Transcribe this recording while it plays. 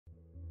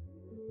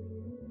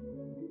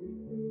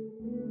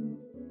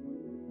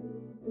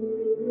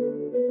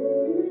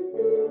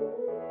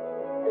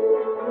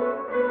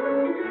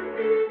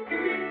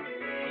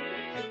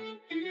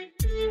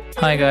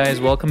Hi guys,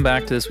 welcome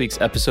back to this week's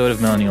episode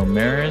of Millennial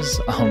Mirrors.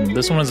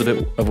 This one was a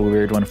bit of a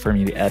weird one for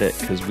me to edit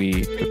because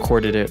we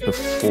recorded it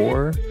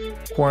before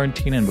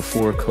quarantine and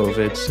before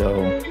COVID,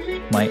 so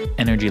my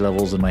energy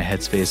levels and my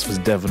headspace was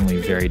definitely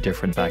very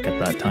different back at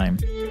that time.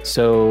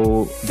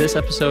 So this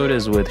episode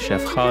is with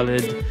Chef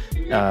Khalid.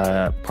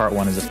 Part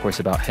one is of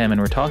course about him,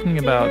 and we're talking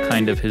about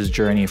kind of his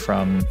journey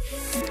from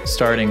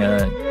starting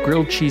a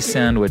grilled cheese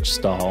sandwich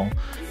stall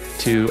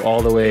to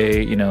all the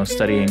way,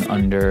 studying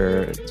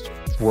under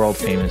world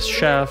famous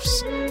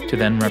chefs, to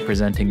then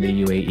representing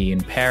the UAE in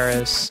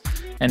Paris,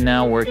 and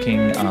now working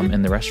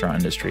in the restaurant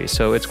industry.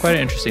 So it's quite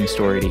an interesting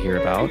story to hear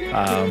about.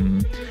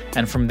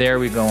 And from there,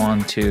 we go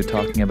on to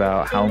talking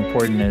about how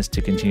important it is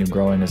to continue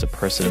growing as a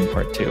person in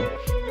part two.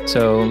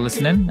 So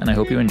listen in, and I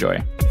hope you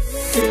enjoy.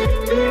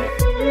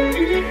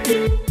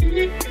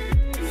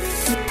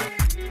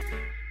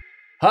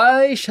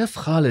 Hi, Chef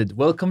Khalid.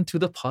 Welcome to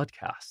the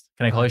podcast.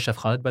 Can I call you Chef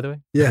Khalid, by the way?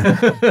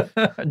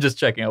 Yeah. Just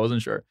checking. I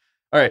wasn't sure.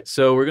 All right,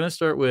 so we're going to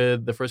start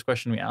with the first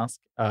question we ask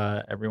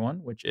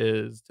everyone, which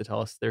is to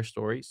tell us their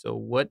story. So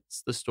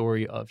what's the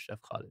story of Chef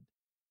Khalid?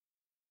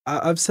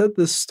 I've said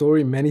this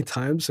story many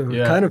times, so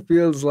Yeah. it kind of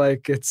feels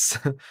like it's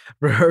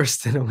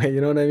rehearsed in a way,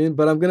 you know what I mean?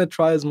 But I'm going to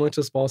try as much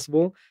as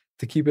possible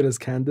to keep it as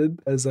candid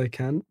as I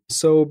can.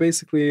 So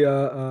basically,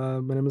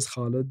 my name is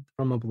Khalid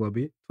from Abu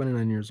Dhabi,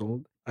 29 years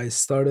old. I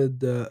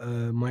started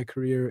my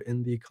career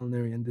in the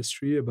culinary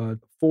industry about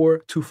 4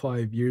 to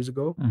 5 years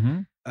ago. Mm-hmm.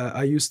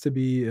 I used to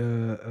be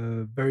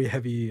a very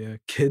heavy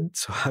kid,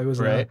 so I was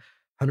Right.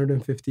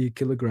 150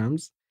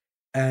 kilograms.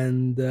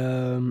 And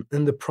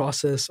in the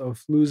process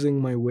of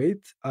losing my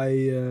weight,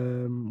 I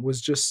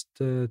was just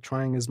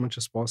trying as much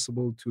as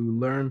possible to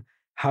learn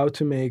how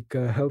to make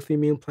healthy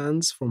meal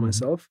plans for Mhm.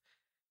 myself.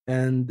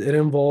 And it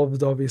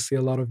involved obviously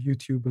a lot of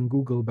YouTube and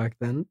Google back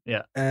then.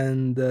 Yeah.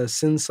 And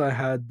since I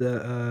have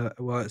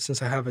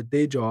a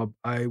day job,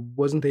 I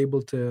wasn't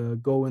able to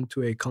go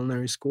into a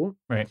culinary school.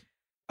 Right.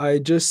 I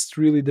just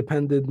really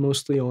depended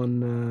mostly on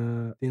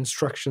the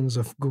instructions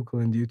of Google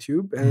and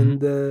YouTube.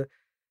 And,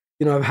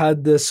 I've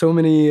had so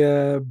many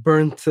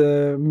burnt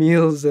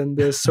meals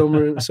and so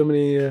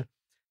many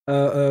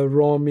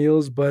raw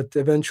meals, but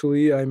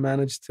eventually I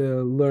managed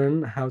to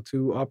learn how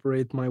to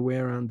operate my way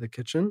around the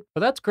kitchen. But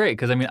that's great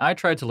because, I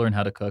tried to learn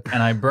how to cook,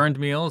 and I burned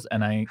meals,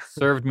 and I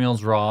served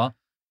meals raw,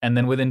 and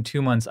then within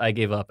 2 months, I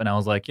gave up, and I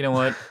was like, you know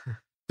what?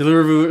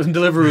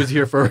 Deliveroo is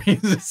here for a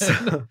reason.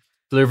 So,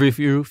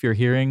 Deliveroo, if you're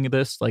hearing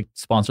this,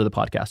 sponsor the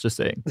podcast. Just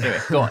saying. Anyway,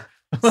 go on.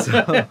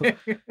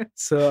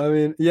 so I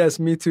mean, yes,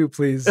 me too,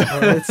 please. All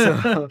right,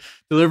 so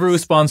Deliveroo,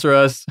 sponsor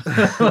us.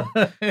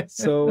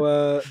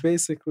 so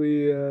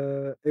basically,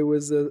 it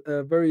was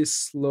a very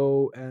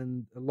slow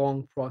and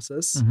long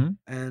process, Mhm.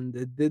 and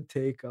it did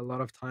take a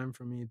lot of time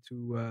for me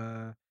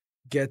to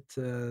get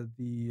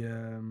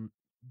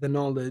the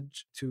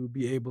knowledge to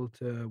be able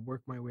to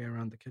work my way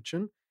around the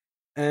kitchen.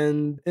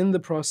 And in the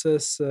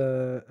process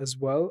as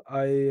well,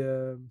 I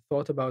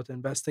thought about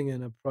investing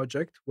in a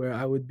project where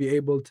I would be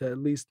able to at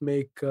least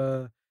make,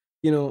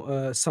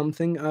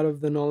 something out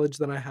of the knowledge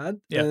that I had.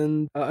 Yeah.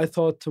 And I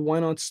thought, why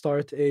not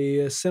start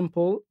a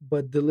simple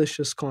but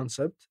delicious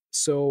concept?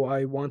 So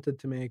I wanted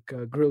to make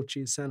grilled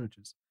cheese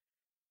sandwiches.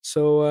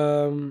 So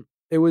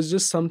it was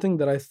just something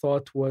that I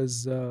thought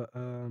was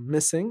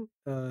missing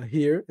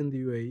here in the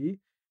UAE.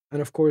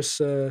 And of course,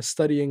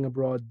 studying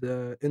abroad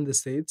in the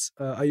States,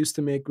 I used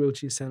to make grilled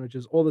cheese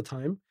sandwiches all the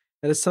time.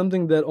 And it's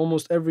something that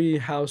almost every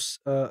house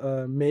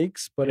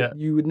makes, but Yeah.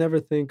 you would never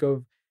think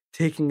of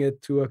taking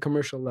it to a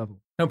commercial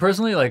level. No,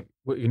 personally,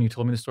 when you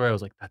told me the story, I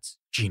was like, that's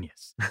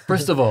genius.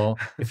 First of all,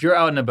 if you're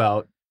out and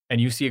about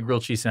and you see a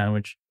grilled cheese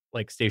sandwich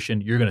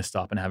stationed, you're gonna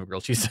stop and have a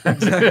grilled cheese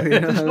sandwich. Exactly, you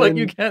know, I You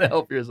mean, can't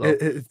help yourself.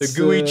 The it's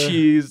gooey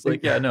cheese,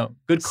 good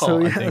call. so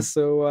I yeah, think.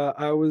 so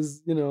I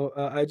was,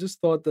 I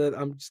just thought that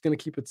I'm just gonna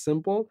keep it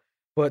simple,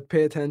 but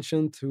pay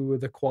attention to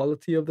the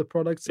quality of the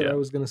products that I Yeah.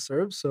 was gonna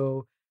serve.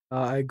 So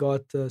I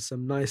got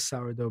some nice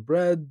sourdough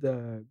bread,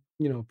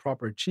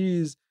 proper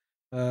cheese,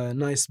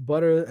 nice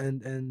butter,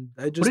 and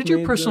I What just did your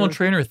made. personal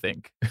trainer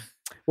think?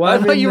 Well, I I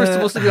thought you were mean,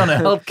 supposed to be on a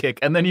health kick,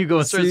 and then you go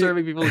and start see-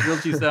 serving people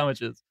grilled cheese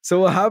sandwiches.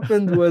 So what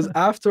happened was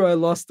after I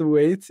lost the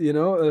weight,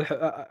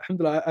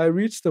 alhamdulillah, I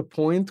reached a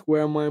point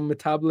where my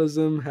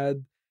metabolism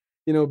had,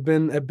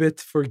 been a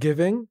bit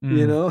forgiving,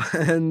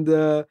 and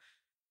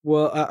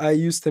well, I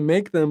used to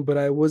make them, but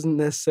I wasn't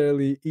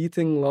necessarily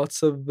eating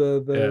lots of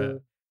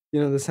the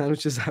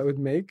sandwiches I would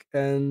make,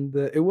 and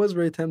it was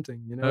very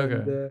tempting, Okay.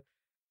 and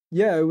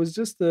yeah, it was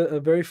just a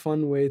very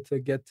fun way to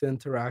get to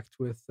interact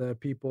with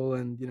people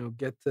and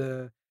get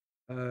to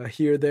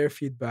hear their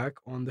feedback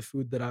on the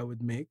food that I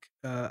would make,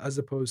 as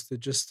opposed to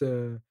just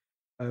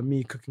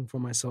me cooking for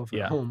myself at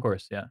Yeah, of home.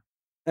 course. Yeah.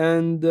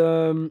 And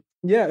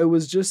yeah, it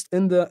was just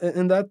in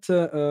that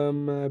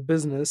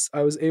business,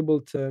 I was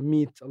able to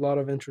meet a lot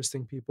of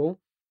interesting people,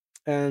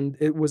 and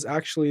it was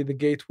actually the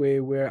gateway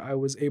where I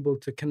was able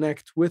to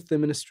connect with the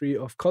Ministry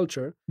of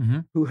Culture,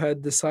 Mhm. who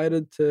had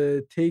decided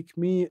to take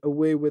me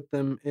away with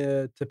them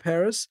to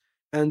Paris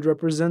and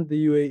represent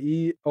the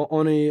UAE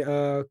on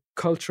a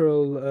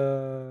cultural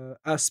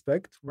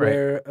aspect Right.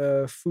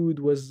 where food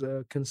was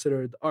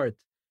considered art.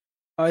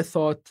 I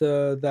thought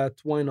that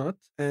why not?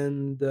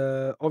 And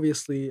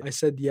obviously, I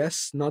said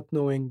yes, not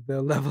knowing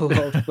the level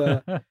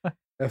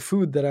of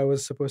food that I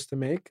was supposed to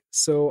make.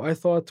 So I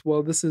thought,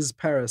 well, this is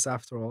Paris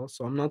after all. So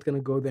I'm not going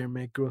to go there and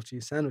make grilled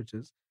cheese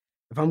sandwiches.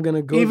 If I'm going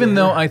to go Even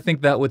though there, I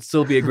think that would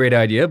still be a great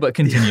idea, but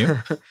continue.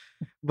 yeah.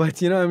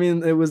 But I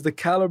mean, it was the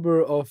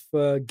caliber of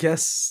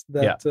guests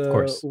Yeah, that of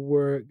course.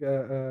 were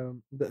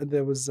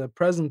that was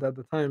present at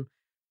the time.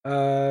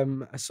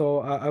 So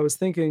I was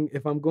thinking,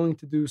 if I'm going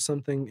to do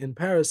something in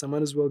Paris, I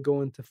might as well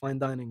go into fine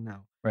dining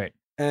now. Right.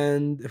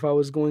 And if I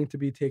was going to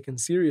be taken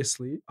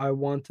seriously, I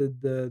wanted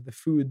the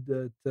food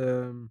that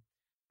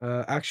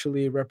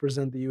actually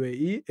represent the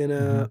UAE in Hmm.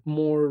 a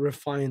more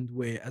refined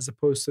way, as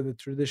opposed to the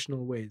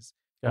traditional ways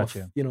of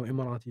Gotcha.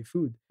 Emirati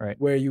food, Right.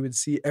 where you would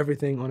see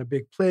everything on a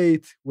big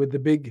plate with the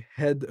big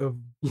head of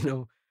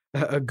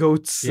a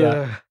goat's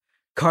Yeah.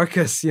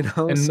 carcass. In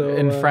So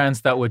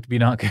France, that would be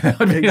not good. That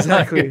would be not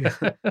exactly.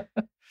 good.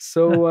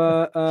 So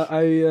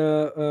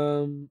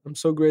I'm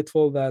so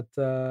grateful that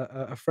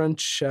a French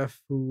chef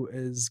who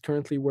is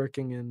currently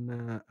working in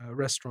a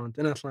restaurant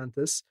in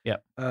Atlantis, Yeah.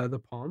 the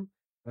Palm.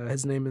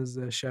 His name is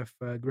Chef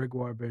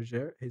Gregoire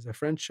Berger. He's a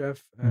French chef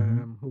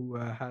Hmm. who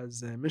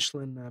has a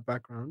Michelin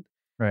background.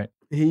 Right.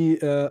 He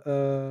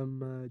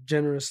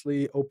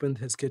generously opened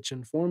his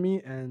kitchen for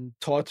me and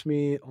taught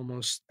me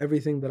almost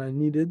everything that I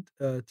needed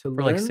to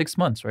For like learn. 6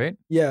 months, right?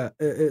 Yeah,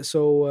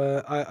 so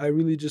I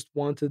really just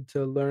wanted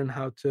to learn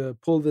how to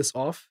pull this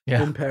off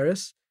Yeah. in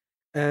Paris,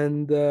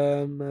 and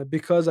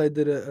because I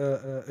did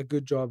a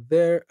good job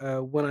there,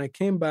 when I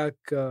came back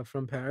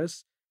from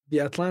Paris, the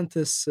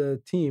Atlantis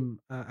team,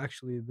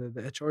 actually the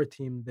HR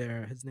team there,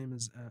 his name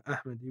is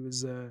Ahmed. He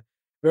was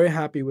very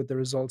happy with the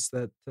results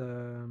that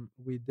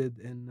we did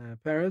in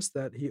Paris.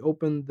 That he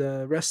opened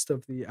the rest of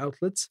the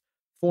outlets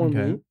for Okay.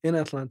 me in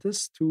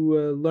Atlantis to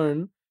learn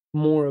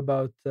more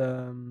about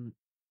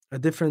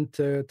different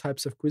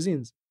types of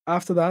cuisines.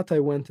 After that, I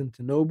went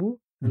into Nobu,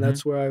 and Hmm.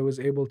 that's where I was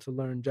able to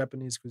learn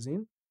Japanese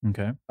cuisine.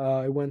 Okay.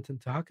 I went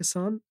into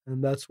Hakkasan, and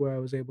that's where I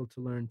was able to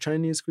learn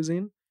Chinese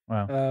cuisine.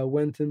 Wow.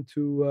 Went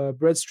into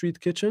Bread Street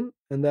Kitchen,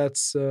 and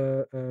that's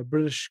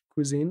British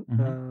cuisine,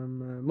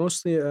 Hmm.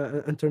 mostly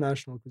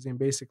international cuisine,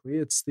 basically.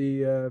 It's the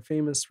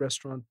famous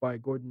restaurant by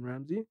Gordon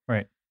Ramsay.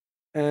 Right.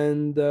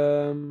 And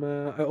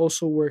I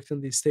also worked in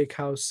the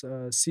steakhouse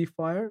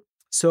Seafire.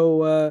 So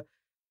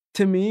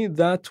to me,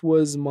 that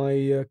was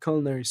my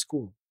culinary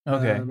school.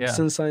 Okay. Yeah.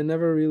 Since I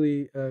never really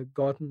had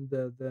gotten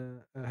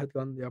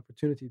the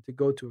opportunity to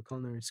go to a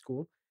culinary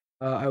school,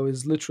 I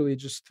was literally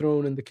just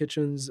thrown in the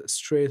kitchens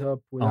straight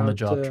up On the without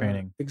job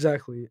training.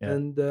 exactly. Yeah.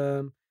 And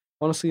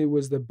honestly, it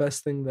was the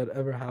best thing that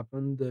ever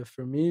happened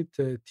for me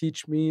to teach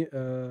me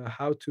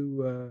how to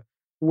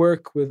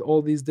work with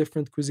all these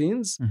different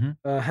cuisines Hmm.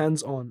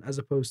 hands on, as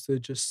opposed to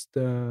just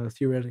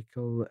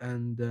theoretical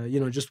and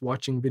just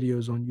watching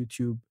videos on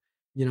YouTube,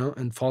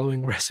 and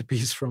following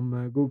recipes from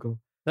Google.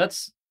 That's,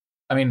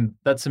 I mean,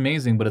 that's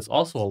amazing, but it's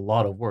also a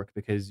lot of work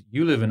because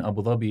you live in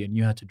Abu Dhabi and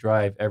you had to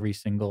drive every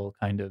single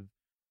kind of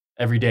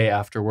every day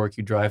after work.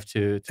 You drive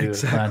to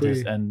Atlantis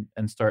Exactly.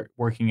 and start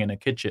working in a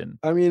kitchen.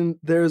 I mean,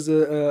 there's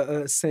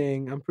a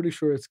saying. I'm pretty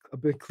sure it's a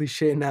bit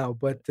cliche now,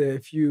 but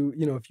if you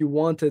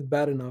want it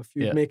bad enough,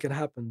 you'd Yeah. make it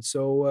happen.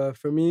 So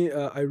for me,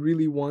 I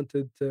really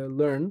wanted to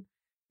learn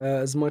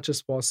as much as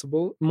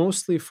possible,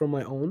 mostly from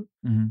my own.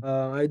 Hmm.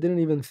 I didn't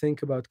even think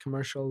about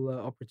commercial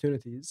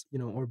opportunities,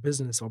 or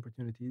business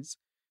opportunities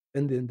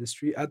in the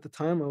industry at the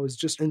time. I was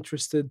just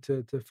interested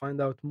to find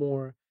out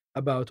more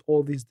about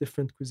all these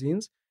different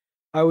cuisines.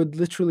 I would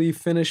literally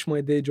finish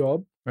my day job,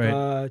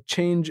 Right.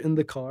 change in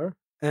the car,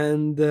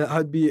 and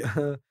I'd be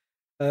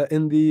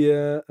in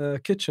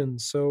the kitchen.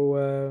 So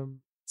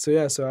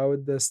yeah, so I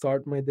would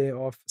start my day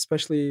off.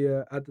 Especially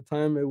at the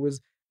time, it was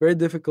very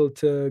difficult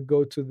to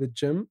go to the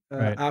gym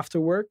Right. after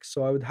work, so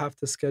I would have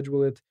to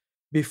schedule it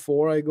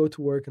before I go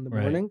to work in the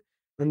Right. morning,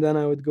 and then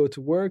I would go to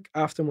work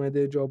after my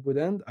day job would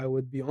end. I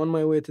would be on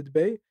my way to the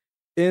bay.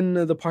 In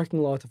the parking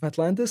lot of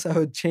Atlantis, I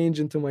would change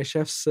into my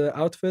chef's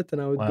outfit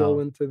and I would go Wow.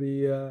 into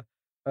the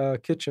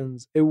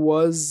kitchens. It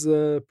was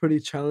pretty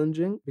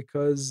challenging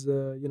because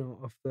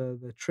of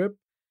the trip,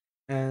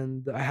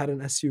 and I had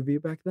an SUV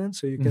back then,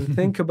 so you can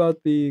think about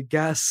the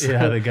gas,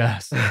 Yeah, the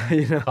gas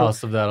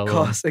cost of that alone.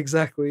 cost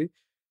exactly.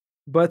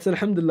 But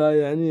Alhamdulillah,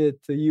 يعني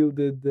it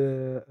yielded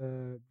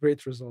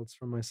great results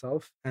for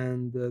myself,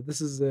 and this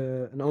is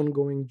an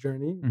ongoing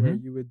journey where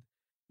Hmm.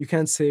 you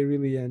can't say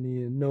really any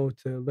no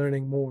to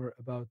learning more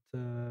about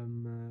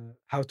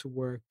how to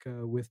work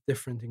with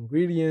different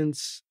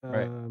ingredients,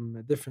 Right.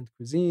 different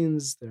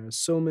cuisines. There are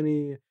so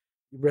many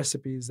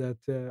recipes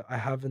that I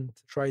haven't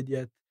tried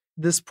yet.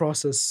 This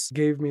process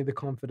gave me the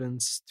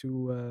confidence to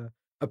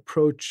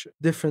approach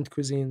different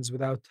cuisines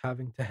without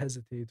having to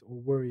hesitate or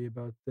worry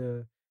about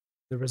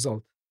the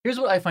result. Here's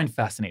what I find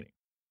fascinating.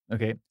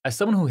 Okay. As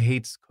someone who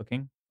hates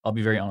cooking, I'll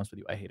be very honest with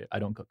you. I hate it. I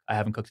don't cook. I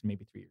haven't cooked in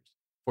maybe 3 years,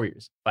 4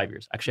 years, 5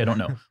 years. Actually, I don't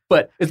know,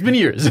 but it's been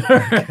years.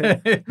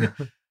 Okay.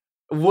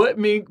 What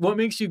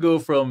makes you go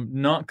from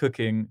not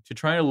cooking to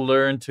trying to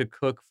learn to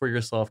cook for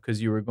yourself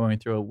because you were going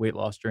through a weight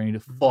loss journey to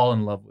Mhm. fall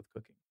in love with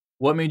cooking?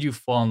 What made you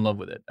fall in love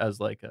with it as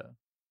like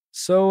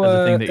So as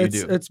a thing that you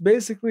it's do?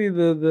 basically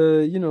the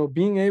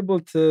being able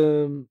to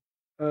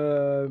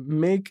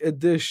make a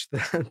dish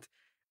that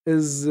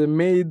is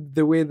made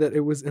the way that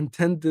it was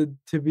intended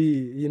to be.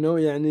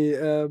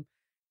 يعني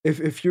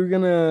if you're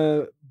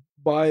gonna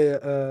buy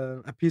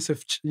a piece of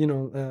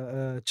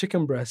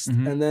chicken breast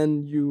Mhm, and then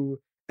you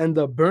end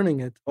up burning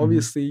it, mhm,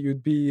 obviously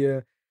you'd be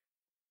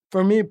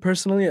for me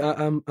personally,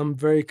 I'm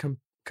very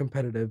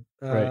competitive.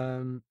 right,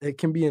 It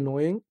can be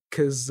annoying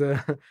because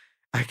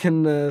I can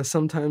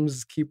sometimes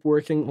keep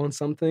working on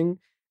something,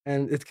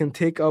 and it can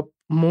take up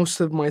most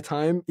of my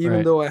time, even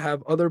right, though I have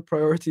other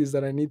priorities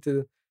that I need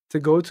to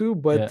go to.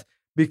 yeah, But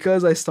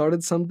because I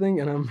started something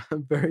and I'm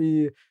very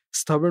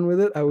stubborn with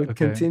it, I would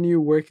okay, continue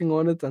working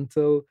on it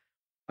until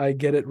I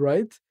get it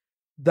right.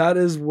 That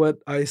is what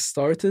I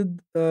started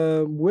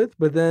with,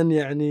 but then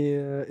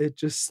it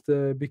just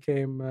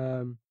became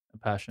a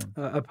passion.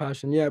 a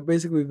passion. Yeah,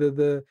 basically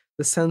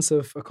the sense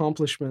of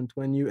accomplishment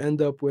when you end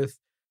up with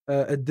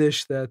a dish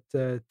that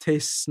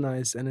tastes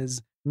nice and is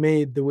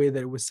made the way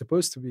that it was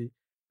supposed to be.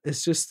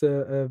 It's just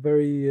a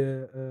very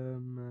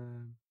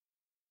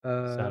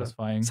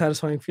Satisfying.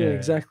 satisfying feeling. Yeah.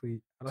 Exactly.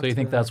 So you عرفت؟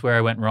 think that's where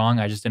I went wrong?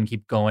 I just didn't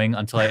keep going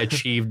until I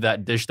achieved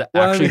that dish that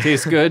Well, I actually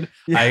tastes mean, good.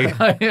 yeah.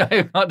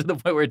 I got to the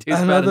point where it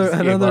tastes bad and Another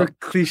just gave another up.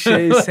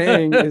 cliche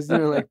saying is,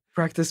 like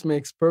practice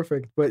makes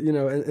perfect. But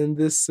in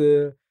this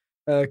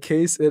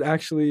case, it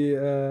actually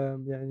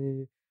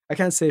يعني, I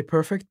can't say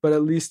perfect, but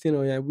at least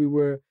yeah, we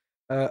were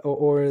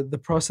or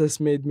the process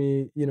made me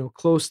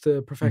close to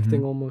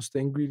perfecting Mhm. almost the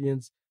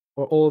ingredients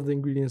or all of the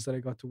ingredients that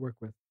I got to work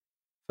with.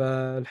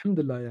 فالحمد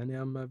لله يعني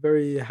I'm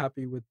very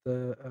happy with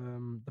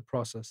the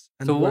process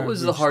So and what where I've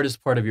was the reached. hardest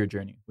part of your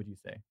journey, would you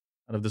say?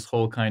 Out of this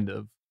whole kind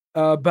of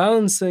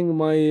Balancing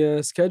my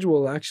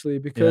schedule actually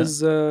yeah? because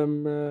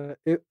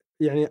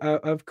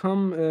I've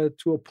come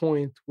to a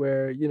point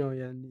where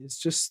يعني it's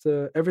just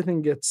everything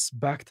gets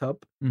backed up.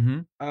 Mhm.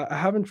 I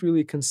haven't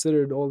really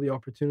considered all the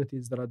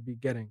opportunities that I'd be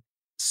getting.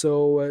 So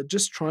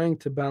just trying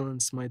to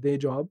balance my day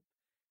job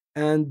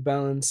and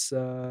balance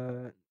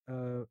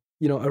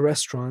a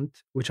restaurant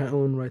which I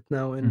own right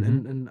now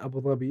Mhm. in Abu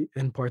Dhabi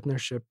in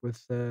partnership with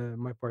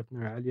my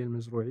partner Ali Al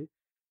Mazroui,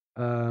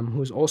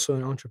 who's also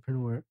an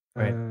entrepreneur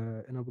Right.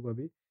 in Abu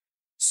Dhabi.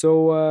 So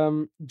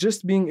just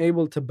being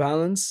able to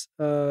balance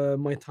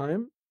my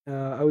time,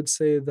 I would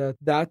say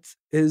that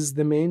is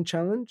the main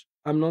challenge.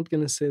 I'm not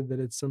going to say that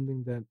it's something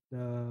that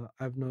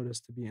I've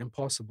noticed to be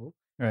impossible.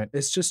 Right.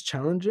 It's just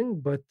challenging,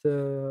 but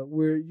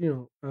we're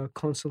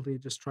constantly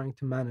just trying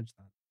to manage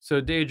that. So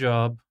day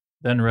job,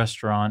 then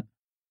restaurant.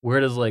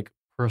 Where does like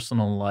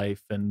personal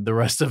life and the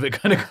rest of it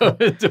kind of come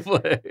into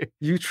play?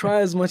 You try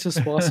as much as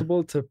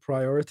possible to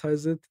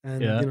prioritize it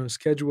and Yeah.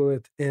 schedule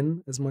it in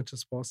as much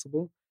as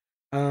possible.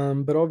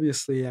 But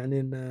obviously, and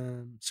in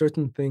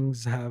certain things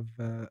have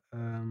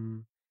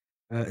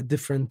a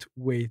different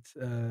weight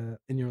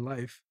in your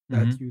life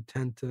that Mhm. you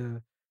tend to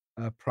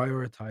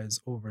prioritize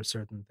over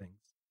certain things.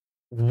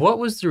 What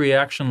was the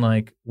reaction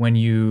like when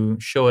you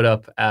showed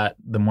up at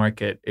the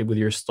market with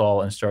your stall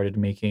and started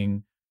making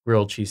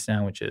grilled cheese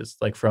sandwiches,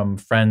 like from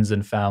friends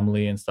and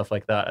family and stuff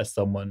like that as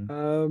someone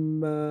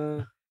Um,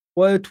 uh,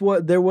 well,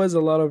 there was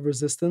a lot of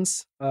resistance.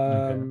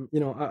 okay.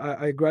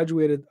 I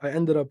graduated. I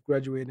ended up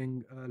graduating,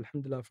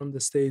 alhamdulillah, from the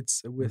states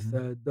with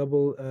Mhm. a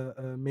double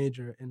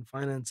major in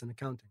finance and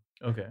accounting.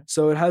 Okay.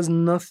 So it has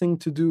nothing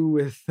to do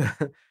with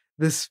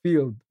this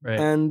field. Right.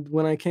 And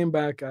when I came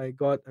back, I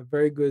got a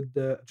very good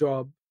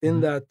job in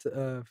Mhm. that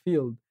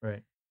field.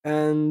 Right.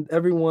 And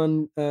everyone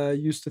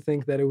used to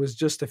think that it was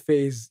just a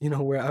phase,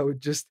 where I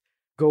would just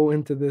go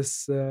into this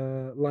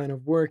line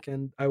of work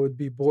and I would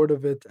be bored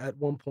of it at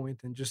one point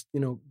and just,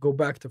 go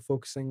back to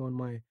focusing on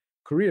my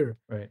career.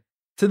 Right.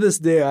 To this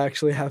day, I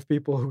actually have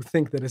people who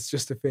think that it's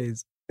just a phase.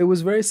 It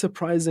was very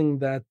surprising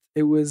that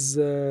it was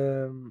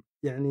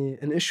يعني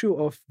an issue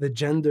of the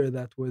gender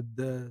that would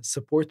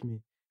support me.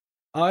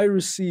 I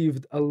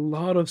received a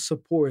lot of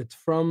support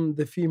from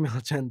the female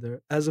gender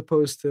as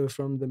opposed to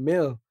from the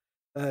male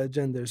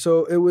gender. So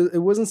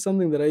it wasn't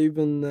something that I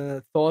even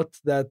thought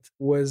that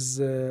was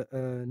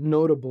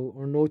notable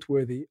or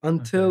noteworthy Okay.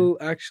 until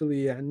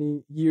actually يعني,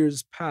 years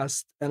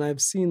passed, and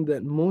I've seen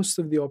that most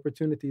of the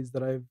opportunities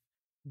that I've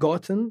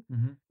gotten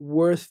Mhm.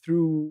 were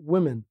through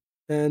women,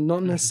 and not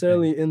Interesting.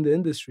 necessarily in the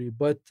industry,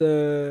 but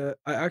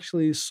I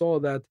actually saw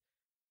that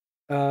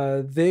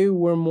they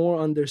were more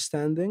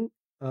understanding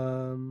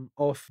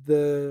of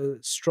the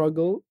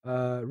struggle,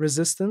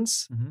 resistance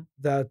Mhm.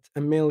 that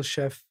a male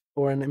chef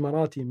or an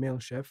Emirati male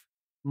chef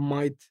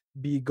might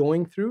be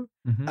going through,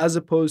 Mhm. as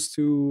opposed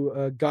to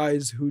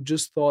guys who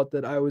just thought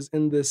that I was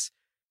in this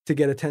to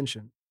get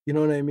attention. You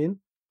know what I mean?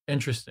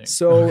 Interesting.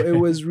 So it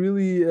Okay. was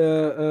really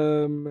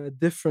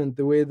different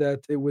the way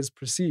that it was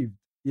perceived.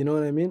 You know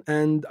what I mean?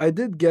 And I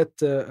did get,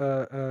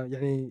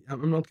 يعني,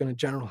 I'm not going to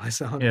generalize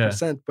Yeah.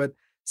 100%, but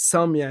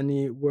some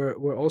يعني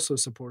were also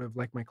supportive,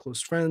 like my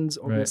close friends.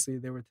 Right. Obviously,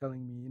 they were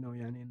telling me,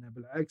 يعني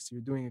بالعكس,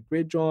 you're doing a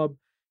great job.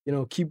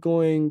 Keep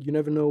going. You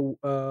never know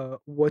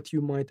what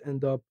you might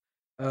end up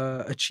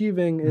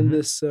achieving in Mm-hmm.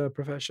 this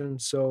profession.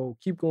 So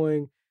keep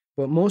going.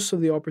 But most of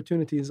the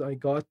opportunities I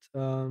got,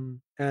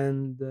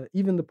 and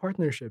even the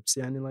partnerships,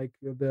 يعني like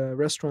the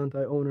restaurant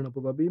I own in Abu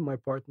Dhabi, my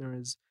partner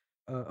is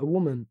a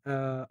woman.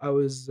 I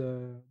was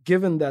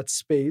given that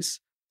space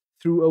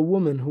through a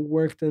woman who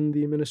worked in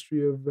the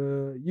Ministry of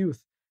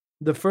Youth.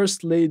 The first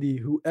lady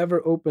who ever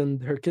opened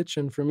her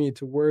kitchen for me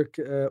to work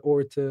or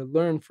to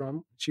learn from.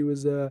 She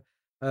was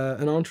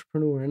an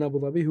entrepreneur in Abu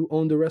Dhabi who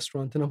owned a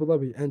restaurant in Abu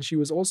Dhabi, and she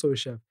was also a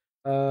chef.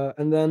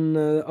 And then,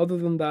 other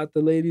than that,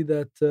 the lady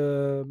that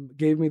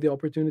gave me the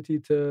opportunity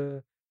to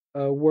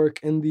work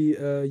in the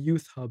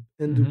youth hub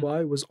in Mm-hmm. Dubai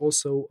was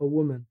also a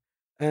woman.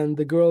 And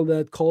the girl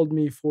that called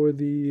me for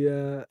the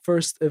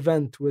first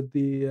event with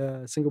the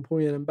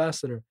Singaporean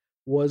ambassador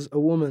was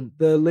a woman.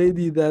 The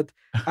lady that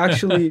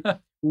actually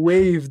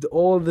waived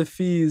all the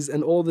fees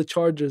and all the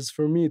charges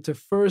for me to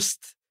first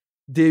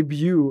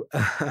debut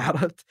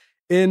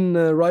in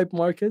Ripe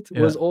Market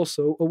Yeah. was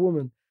also a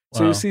woman.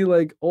 So you Wow. see,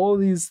 like all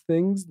these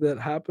things that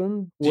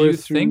happened Do were you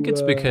think through.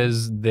 it's because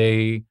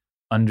they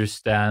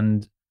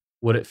understand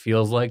what it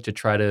feels like to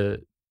try to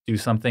do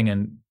something and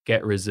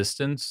get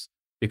resistance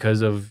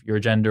because of your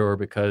gender, or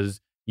because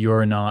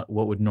you're not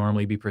what would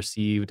normally be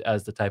perceived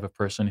as the type of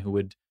person who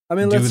would I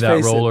mean, do let's that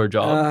face role it. or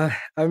job?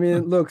 I mean,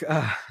 look,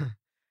 I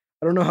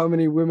don't know how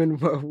many women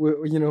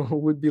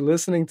would be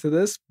listening to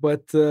this,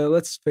 but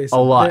let's face A it,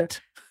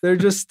 lot. they're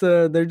just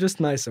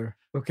nicer.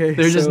 Okay,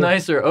 They're just so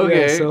nicer. yeah,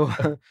 Okay.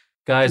 so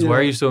Guys, you why are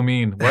know, you so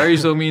mean? Why are you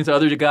so mean to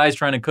other guys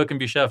trying to cook and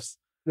be chefs?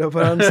 no,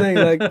 but I'm saying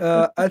like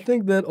I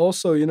think that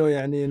also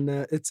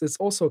يعني it's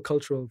also a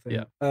cultural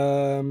Yeah.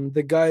 thing.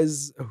 The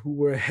guys who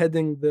were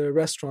heading the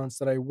restaurants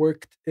that I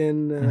worked in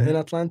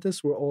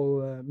Atlantis were all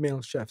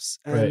male chefs,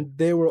 and Right.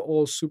 they were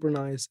all super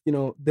nice.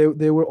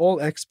 They were all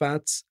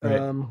expats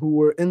Right. who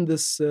were in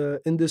this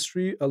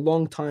industry a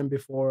long time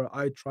before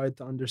I tried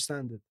to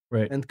understand it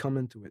Right. and come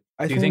into it.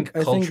 Do you think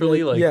culturally,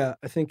 that, like- yeah,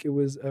 I think it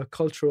was a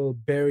cultural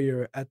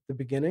barrier at the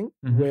beginning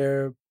Mhm.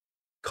 where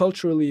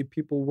culturally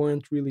people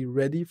weren't really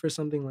ready for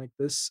something like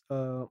this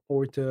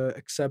or to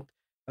accept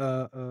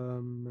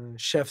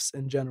chefs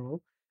in general.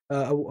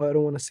 I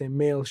don't want to say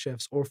male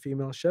chefs or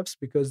female chefs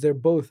because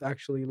they're both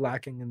actually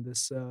lacking in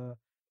this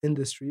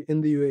industry. In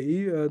the UAE,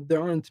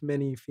 there aren't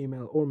many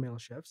female or male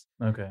chefs.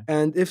 Okay.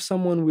 And if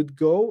someone would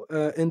go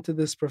into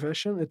this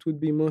profession, it would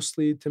be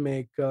mostly to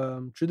make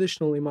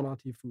traditional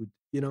Emirati food.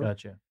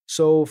 Gotcha.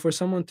 So for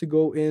someone to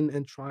go in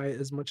and try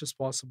as much as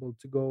possible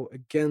to go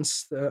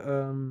against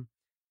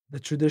the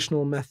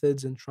traditional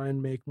methods and try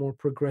and make more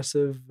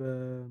progressive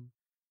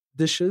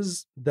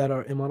dishes that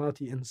are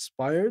Emirati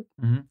inspired,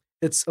 Mhm.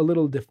 it's a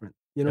little different.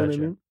 You know what I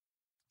Gotcha. mean?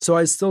 So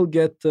I still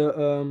get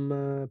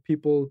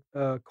people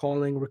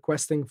calling,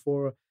 requesting for,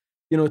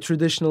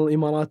 traditional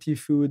Emirati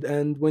food.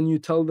 And when you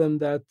tell them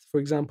that, for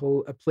example,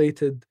 a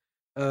plated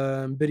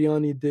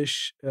biryani dish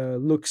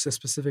looks a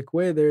specific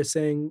way, they're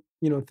saying,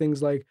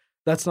 things like,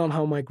 that's not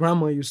how my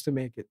grandma used to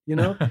make it.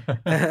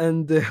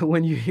 And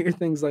when you hear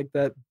things like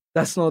that,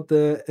 that's not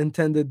the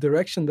intended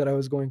direction that I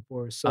was going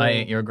for. So I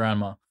ain't your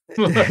grandma.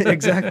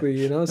 exactly,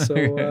 So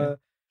Okay.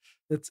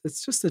 it's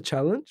just a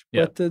challenge,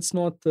 Yeah. but it's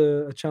not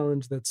a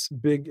challenge that's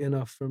big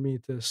enough for me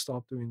to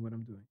stop doing what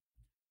I'm doing.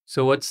 So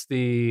what's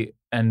the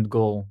end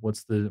goal?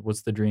 What's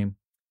the dream?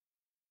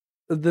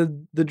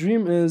 The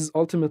dream is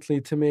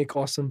ultimately to make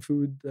awesome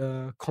food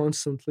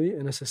constantly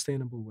in a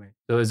sustainable way.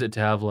 So is it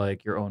to have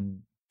like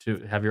to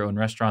have your own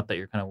restaurant that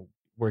you're kind of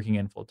working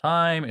in full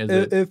time? Is I-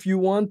 it If you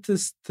want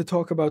to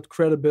talk about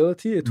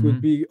credibility, it would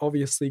Mhm. be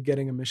obviously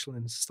getting a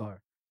Michelin star.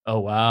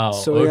 Oh wow.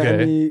 So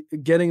Okay.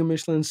 getting a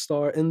Michelin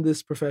star in this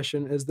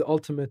profession is the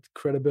ultimate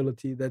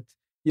credibility that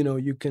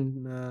you can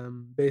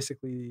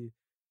basically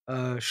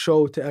show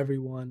to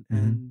everyone Mhm.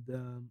 and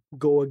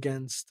go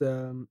against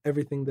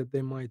everything that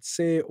they might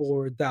say or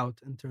doubt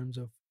in terms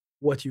of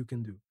what you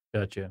can do.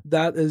 Gotcha.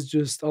 That is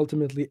just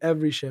ultimately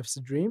every chef's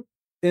dream.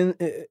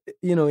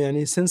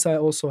 Yani, since I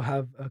also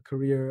have a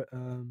career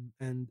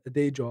and a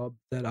day job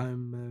that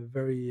I'm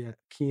very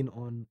keen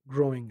on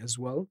growing as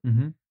well.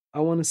 Mm-hmm. I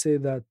want to say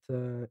that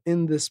in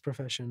this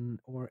profession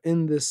or in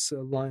this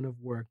line of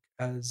work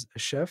as a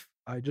chef,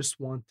 I just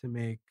want to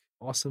make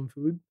awesome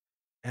food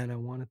and I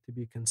want it to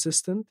be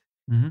consistent.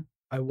 Mm-hmm.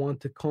 I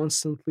want to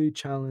constantly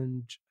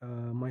challenge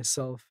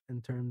myself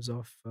in terms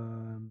of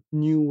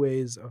new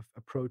ways of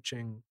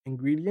approaching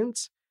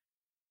ingredients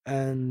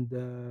and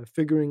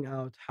figuring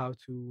out how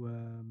to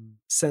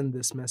send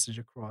this message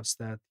across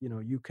that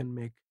you can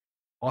make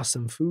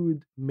awesome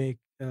food make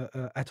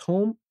at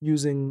home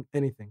using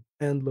anything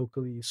and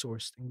locally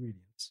sourced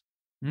ingredients.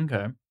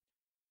 Okay.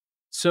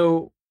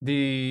 So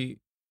the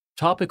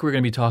topic we're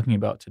going to be talking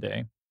about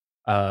today,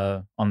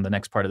 on the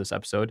next part of this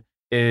episode,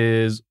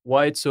 is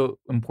why it's so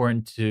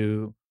important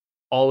to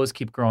always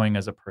keep growing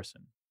as a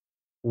person.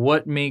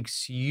 What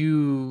makes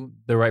you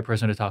the right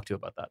person to talk to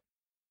about that?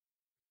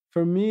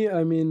 For me,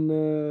 I mean,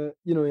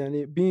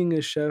 yani being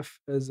a chef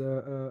is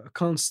a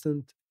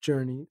constant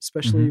journey,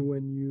 especially Hmm.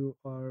 when you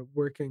are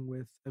working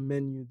with a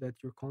menu that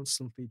you're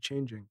constantly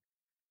changing.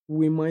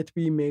 We might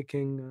be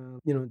making,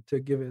 to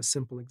give a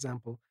simple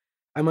example,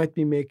 I might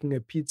be making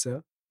a pizza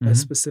a Hmm.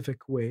 specific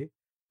way,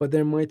 but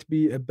there might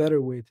be a better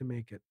way to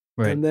make it.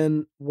 Right. And then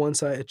once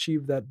I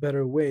achieve that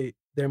better way,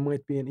 there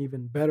might be an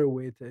even better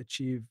way to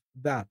achieve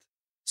that.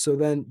 So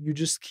then you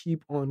just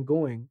keep on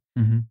going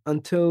Hmm.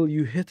 until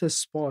you hit a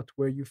spot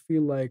where you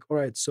feel like, all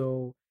right,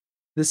 so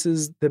this is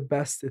the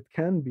best it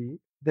can be.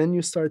 Then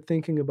you start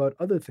thinking about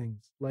other things.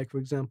 Like, for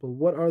example,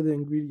 what are the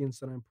ingredients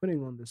that I'm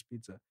putting on this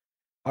pizza?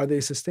 Are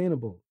they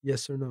sustainable?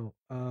 Yes or no?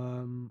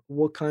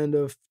 What kind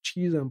of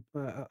cheese am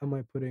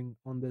I putting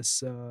on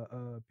this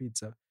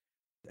pizza?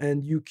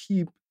 And you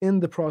keep in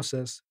the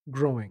process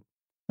growing.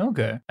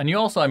 Okay. And you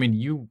also, I mean,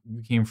 you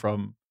came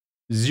from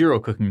zero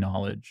cooking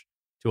knowledge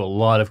to a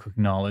lot of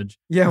cooking knowledge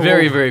Yeah,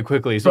 very, well, very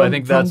quickly. So I from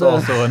think from that's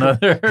also the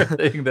another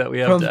thing that we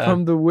have to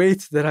from the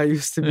weight that I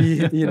used to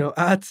be, add.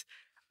 at,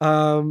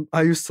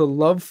 I used to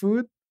love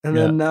food, and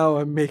Yeah. then now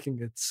I'm making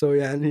it. So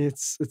yeah, and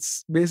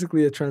it's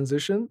basically a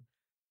transition.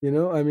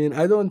 I mean,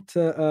 I don't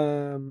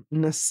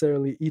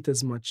necessarily eat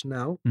as much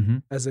now Hmm.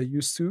 as I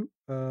used to,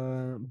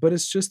 but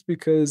it's just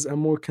because I'm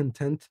more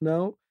content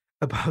now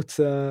about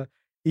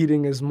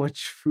eating as much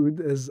food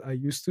as I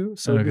used to.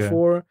 So Okay.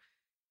 before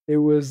it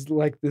was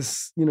like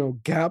this,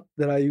 gap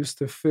that I used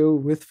to fill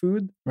with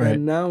food, Right.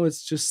 and now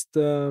it's just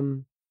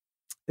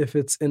if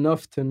it's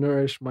enough to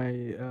nourish my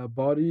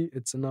body,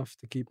 it's enough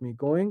to keep me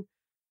going.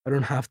 I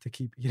don't have to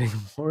keep eating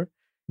more,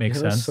 Makes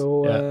sense. So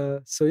Yeah.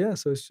 so yeah,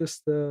 so it's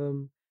just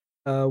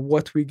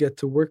what we get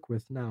to work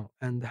with now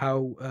and how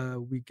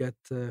we get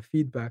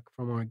feedback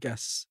from our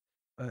guests.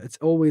 It's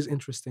always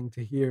interesting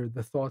to hear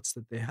the thoughts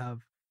that they have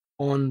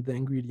on the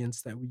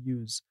ingredients that we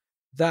use.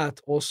 That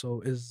also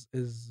is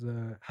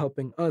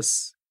helping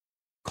us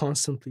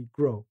constantly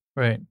grow.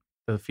 Right.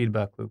 The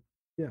feedback loop.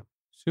 Yeah.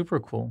 Super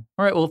cool.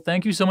 All right. Well,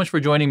 thank you so much for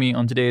joining me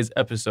on today's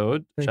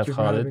episode, Thank Chef you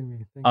for Khalid. having me.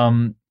 Thank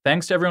you.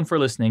 Thanks to everyone for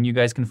listening. You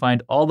guys can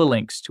find all the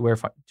links to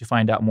to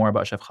find out more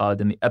about Chef Khalid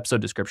in the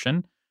episode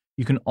description.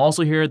 You can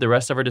also hear the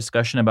rest of our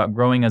discussion about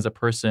growing as a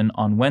person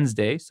on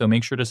Wednesday. So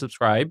make sure to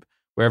subscribe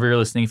wherever you're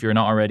listening if you're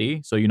not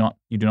already, so you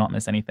do not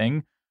miss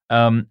anything.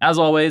 As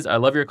always, I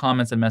love your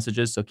comments and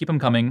messages, so keep them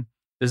coming.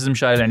 This is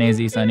Mshahid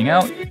Arnaizi signing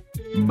out.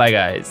 Bye,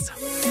 guys.